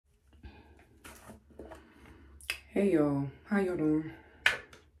Hey y'all, how y'all doing?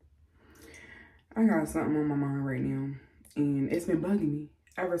 I got something on my mind right now, and it's been bugging me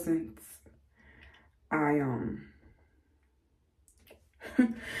ever since I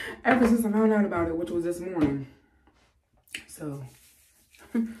ever since I found out about it, which was this morning. So,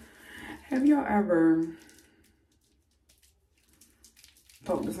 have y'all ever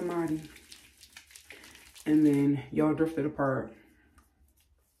talked to somebody and then y'all drifted apart?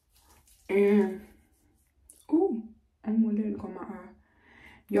 And ooh, I almost didn't call my eye.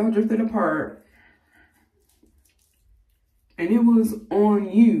 Y'all drifted apart, and it was on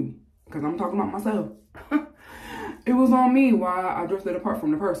you, because I'm talking about myself. It was on me why I drifted apart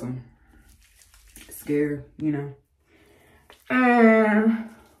from the person. Scared, you know. And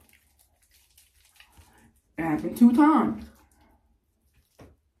it happened 2 times.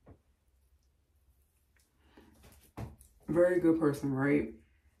 Very good person, right?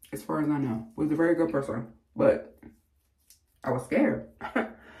 As far as I know, was a very good person, but I was scared.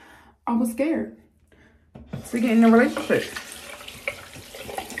 I was scared to get in a relationship.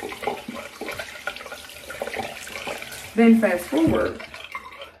 Then fast forward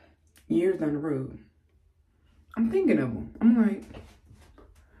years down the road, I'm thinking of him. I'm like,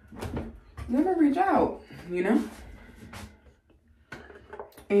 let me reach out, you know?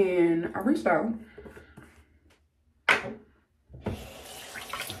 And I reached out.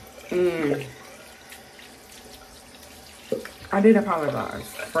 And I did apologize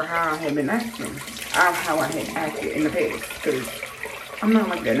for how I had been acting, how I had acted in the past, because I'm not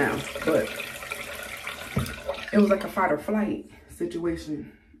like that now, but it was like a fight or flight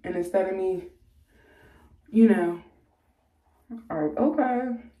situation. And instead of me, you know, okay,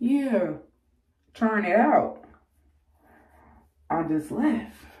 yeah, trying it out, I just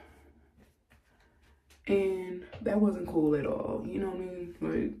left. And that wasn't cool at all, you know what I mean?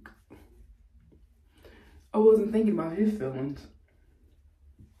 Like, I wasn't thinking about his feelings.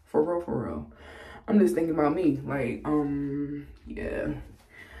 For real, for real. I'm just thinking about me. Like, yeah.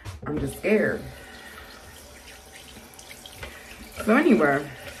 I'm just scared. So anyway,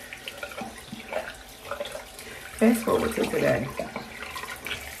 fast forward to today.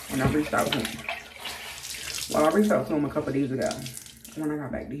 When I reached out to him. Well, I reached out to him a couple days ago when I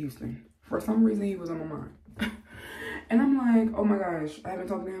got back to Houston. For some reason, he was on my mind. And I'm like, oh my gosh, I haven't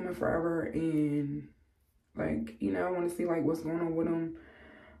talked to him in forever. And like, you know, I want to see like what's going on with him.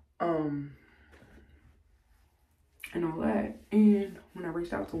 And all that. And when I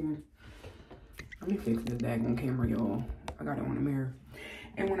reached out to him, let me fix this daggone camera, y'all. I got it on the mirror.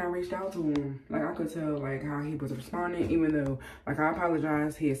 And when I reached out to him, like I could tell like how he was responding, even though like I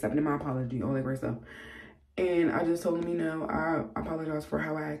apologized, he accepted my apology, all that great stuff. And I just told him, you know, I apologize for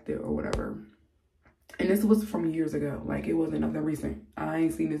how I acted or whatever. And this was from years ago. Like, it wasn't nothing recent. I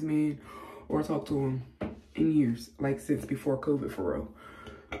ain't seen this man or talked to him in years. Like, since before COVID, for real.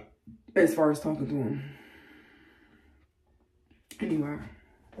 As far as talking to him. Anyway.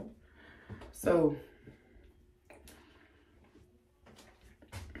 So,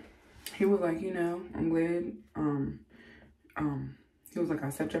 he was like, you know, I'm glad. He was like, I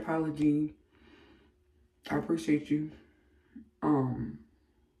accept your apology. I appreciate you.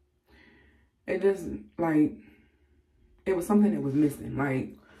 It just, like, it was something that was missing.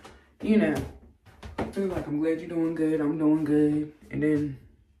 Like, you know, it was like, I'm glad you're doing good. I'm doing good. And then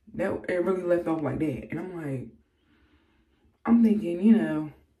it really left off like that. And I'm like, I'm thinking, you know,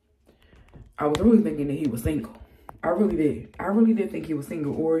 I was really thinking that he was single. I really did. I really did think he was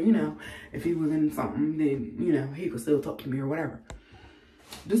single. Or, you know, if he was in something, then, you know, he could still talk to me or whatever.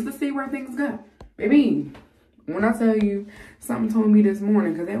 Just to see where things go. Baby, when I tell you, something told me this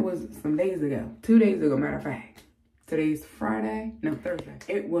morning, because that was some days ago. 2 days ago, matter of fact. Today's Friday. No, Thursday.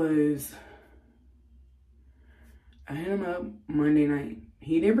 It was, I hit him up Monday night.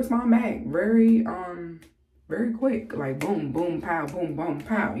 He did respond back very quick. Like, boom, boom, pow, boom, boom,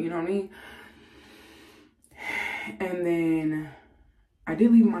 pow. You know what I mean? And then I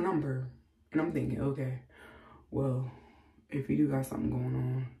did leave my number. And I'm thinking, okay, well, if he do got something going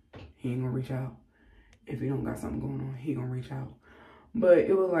on, he ain't gonna reach out. If he don't got something going on, he gonna reach out. But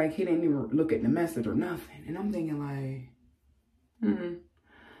it was like he didn't even look at the message or nothing. And I'm thinking like,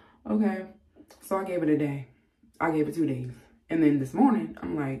 okay. So I gave it a day. I gave it 2 days. And then this morning,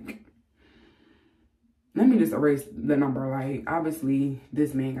 I'm like, let me just erase the number. Like, obviously,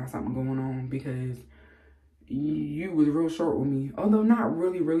 this man got something going on because you was real short with me. Although not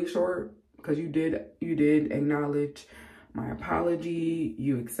really, really short, because you did acknowledge my apology.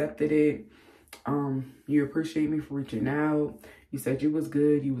 You accepted it. You appreciate me for reaching out. You said you was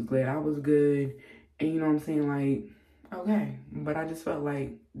good. You was glad I was good. And you know what I'm saying? Like, okay. But I just felt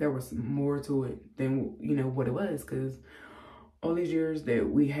like there was more to it than, you know, what it was. Because all these years that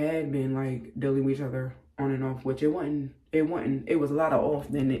we had been like dealing with each other on and off, which it was a lot of off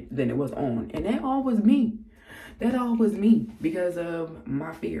than it was on. And that all was me. That all was me because of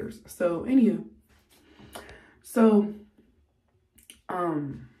my fears. So anywho, so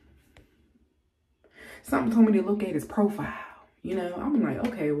something told me to look at his profile. You know, I'm like,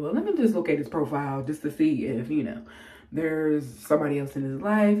 okay, well, let me just look at his profile just to see if, you know, there's somebody else in his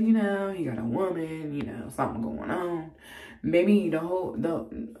life, you know, he got a woman, you know, something going on. Maybe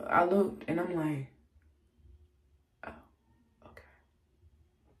I looked and I'm like, oh, okay.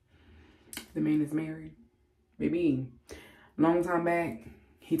 The man is married. Maybe long time back,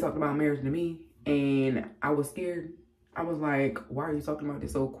 he talked about marriage to me and I was scared. I was like, why are you talking about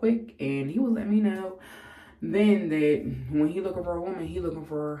this so quick? And he was letting me know then that when he looking for a woman, he looking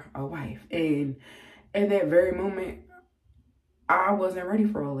for a wife. And at that very moment, I wasn't ready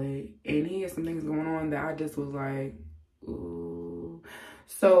for all that. And he had some things going on that I just was like, ooh.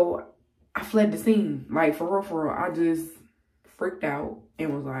 So I fled the scene. Like, for real, I just freaked out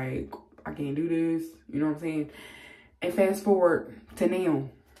and was like, I can't do this. You know what I'm saying? And fast forward to now.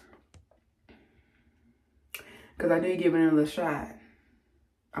 Because I did give it another shot.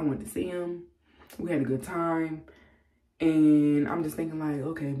 I went to see him. We had a good time. And I'm just thinking like,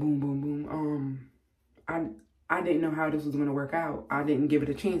 okay, boom, boom, boom. I didn't know how this was going to work out. I didn't give it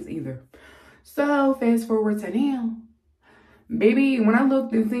a chance either. So fast forward to now. Baby, when I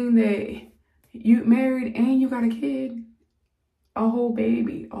looked and seen that you married and you got a kid, a whole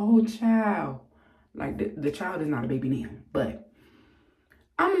baby, a whole child. Like the child is not a baby now, but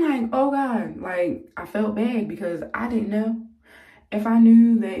I'm like, oh God, like I felt bad because I didn't know. If I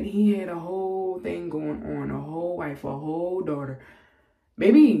knew that he had a whole thing going on, a whole wife, a whole daughter,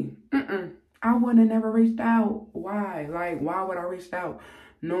 baby, I would have never reached out. Why? Like, why would I reach out?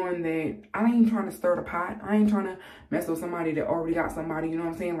 Knowing that I ain't trying to stir the pot. I ain't trying to mess with somebody that already got somebody, you know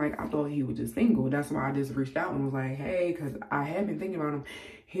what I'm saying? Like, I thought he was just single. That's why I just reached out and was like, hey, because I have been thinking about him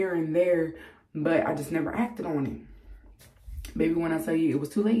here and there, but I just never acted on it. Baby, when I tell you it was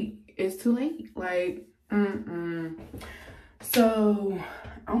too late, it's too late. Like, So,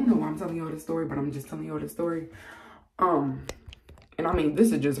 I don't know why I'm telling you all this story, but I'm just telling you all this story. And I mean,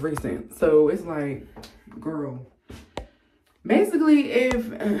 this is just recent. So, it's like, girl, basically, if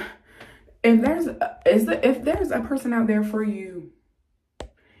there's a person out there for you,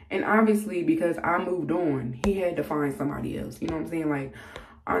 and obviously because I moved on, he had to find somebody else. You know what I'm saying? Like,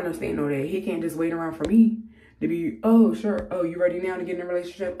 I understand though that he can't just wait around for me to be, oh, sure. Oh, you ready now to get in a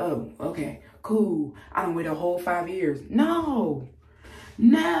relationship? Oh, okay, cool. I don't wait a whole 5 years. No.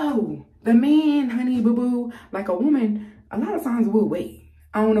 The man, honey, boo-boo, like a woman, a lot of times will wait.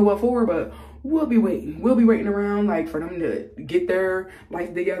 I don't know what for, but we'll be waiting. We'll be waiting around, like, for them to get their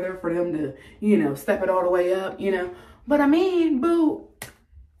life together, for them to, you know, step it all the way up, you know. But I mean, boo,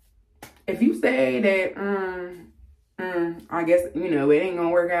 if you say that, I guess, you know, it ain't gonna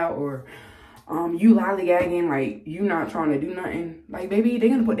work out, or you lollygagging, like, you not trying to do nothing, like, baby, they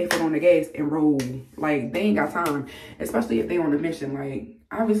gonna put their foot on the gas and roll. Like, they ain't got time, especially if they on a mission. Like,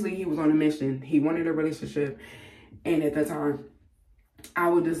 obviously, he was on a mission. He wanted a relationship, and at the time, I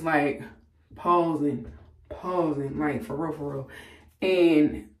was just, like, pausing, like, for real.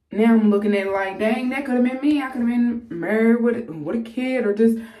 And now I'm looking at it like, dang, that could have been me. I could have been married with a kid, or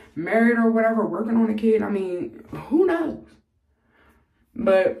just married or whatever, working on a kid. I mean, who knows?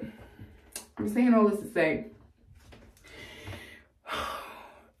 But I'm saying all this to say,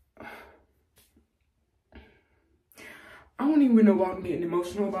 I don't even know why I'm getting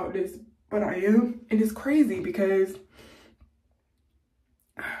emotional about this, but I am. And it's crazy because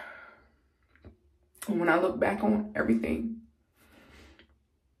when I look back on everything,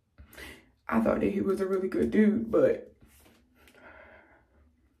 I thought that he was a really good dude, but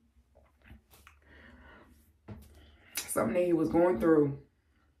something that he was going through,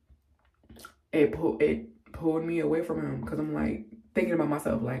 it pulled me away from him, because I'm like thinking about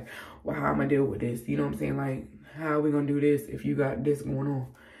myself, like, well, how am I gonna deal with this? You know what I'm saying? Like, how are we gonna do this if you got this going on?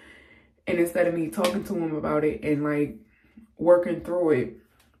 And instead of me talking to him about it and like working through it,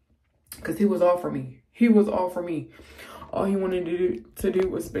 because he was all for me. He was all for me. All he wanted to do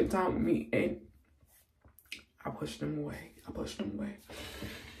was spend time with me, and I pushed him away.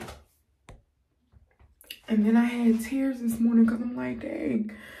 And then I had tears this morning because I'm like,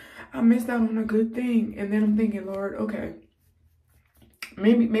 dang, I missed out on a good thing. And then I'm thinking, Lord, okay,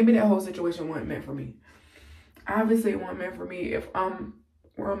 maybe that whole situation wasn't meant for me. Obviously, it wasn't meant for me if I'm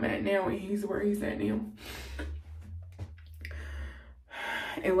where I'm at now and he's where he's at now.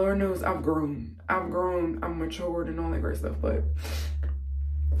 And Lord knows I've grown, I've matured and all that great stuff. But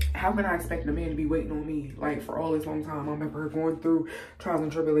how can I expect a man to be waiting on me like for all this long time? I remember going through trials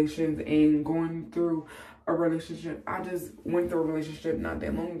and tribulations and going through a relationship. I just went through a relationship not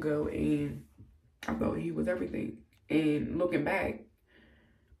that long ago, and I thought he was everything. And looking back,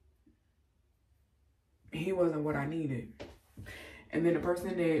 he wasn't what I needed. And then the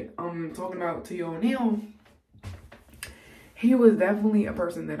person that I'm talking about to y'all now, he was definitely a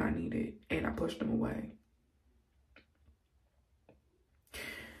person that I needed, and I pushed him away.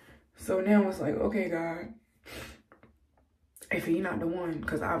 So now it's like, okay, God, if he not the one,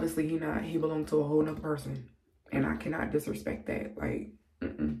 because obviously he belonged to a whole nother person, and I cannot disrespect that. Like,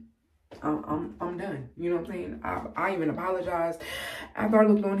 I'm done. You know what I'm saying? I even apologized after I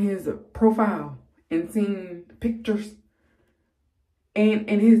looked on his profile and seen pictures, and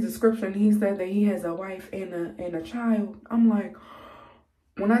in his description he said that he has a wife and a child. I'm like,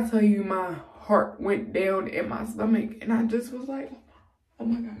 when I tell you, my heart went down in my stomach, and I just was like, oh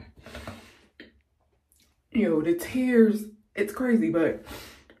my God. Yo, the tears, it's crazy, but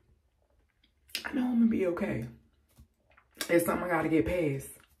I know I'm gonna be okay. It's something I gotta get past.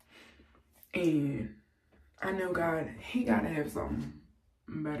 And I know God, he gotta have something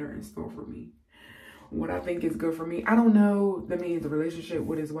better in store for me. What I think is good for me. I don't know the man's relationship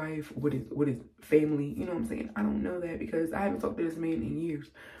with his wife, with his family. You know what I'm saying? I don't know that because I haven't talked to this man in years.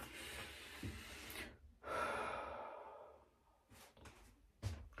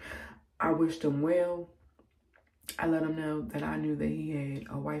 I wished him well. I let him know that I knew that he had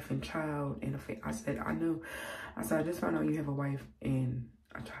a wife and child and I said, I know. I said, I just found out you have a wife and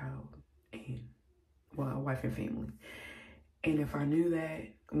a child and, well, a wife and family. And if I knew that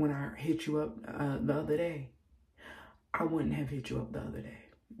when I hit you up the other day, I wouldn't have hit you up the other day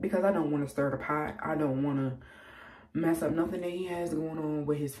because I don't want to stir the pot. I don't want to mess up nothing that he has going on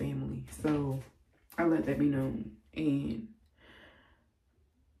with his family. So I let that be known. And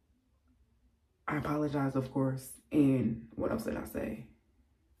I apologize, of course. And what else did I say?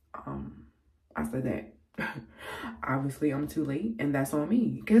 I said that obviously I'm too late, and that's on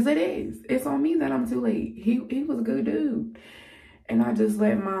me. Because it is. It's on me that I'm too late. He was a good dude. And I just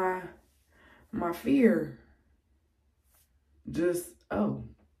let my fear just, you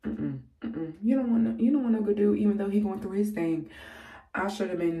don't want no good dude, even though he going through his thing. I should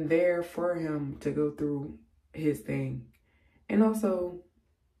have been there for him to go through his thing. And also,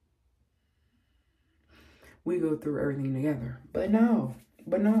 we go through everything together. But no,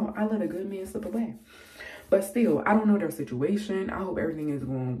 I let a good man slip away. But still, I don't know their situation. I hope everything is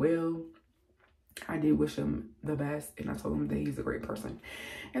going well. I did wish him the best, and I told him that he's a great person.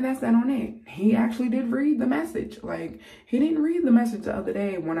 And that's that on it. He actually did read the message. Like, he didn't read the message the other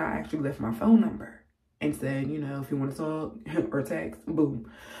day when I actually left my phone number and said, you know, if you want to talk or text,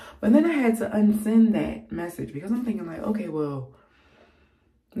 boom. But then I had to unsend that message because I'm thinking like, okay, well,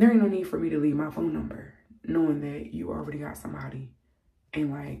 there ain't no need for me to leave my phone number, knowing that you already got somebody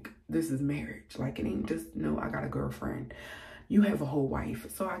and like this is marriage. Like, it ain't just, no, I got a girlfriend. You have a whole wife.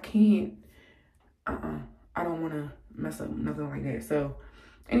 So I can't, I don't want to mess up nothing like that. So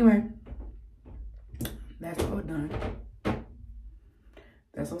anyway, that's all done.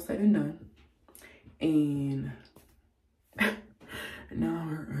 That's all said and done. And now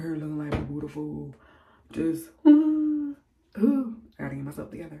her looking like a beautiful, just, I gotta get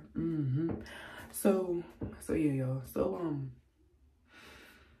myself together. So yeah, y'all. So,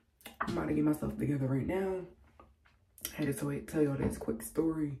 I'm about to get myself together right now. I had to tell y'all this quick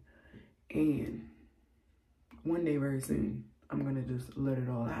story. And one day very soon, I'm gonna just let it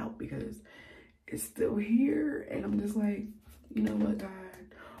all out because it's still here. And I'm just like, you know what, God?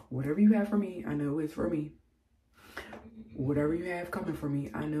 Whatever you have for me, I know it's for me. Whatever you have coming for me,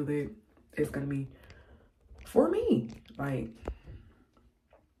 I know that it's gonna be for me. Like,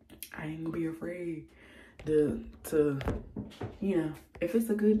 I ain't gonna be afraid to you know, if it's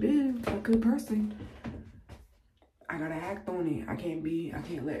a good dude, a good person, I gotta act on it. I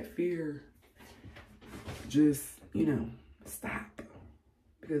can't let fear just, you know, stop.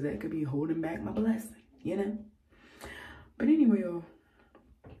 Because that could be holding back my blessing, you know? But anyway, y'all,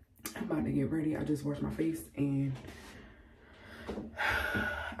 I'm about to get ready. I just washed my face and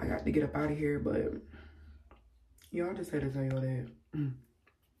I got to get up out of here, but y'all, just had to tell y'all that.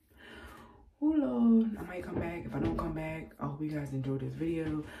 Oh Lord, I might come back. If I don't come back, I hope you guys enjoyed this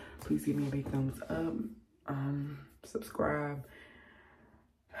video. Please give me a big thumbs up. Subscribe.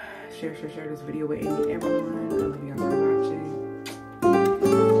 Share this video with everyone. I love you guys.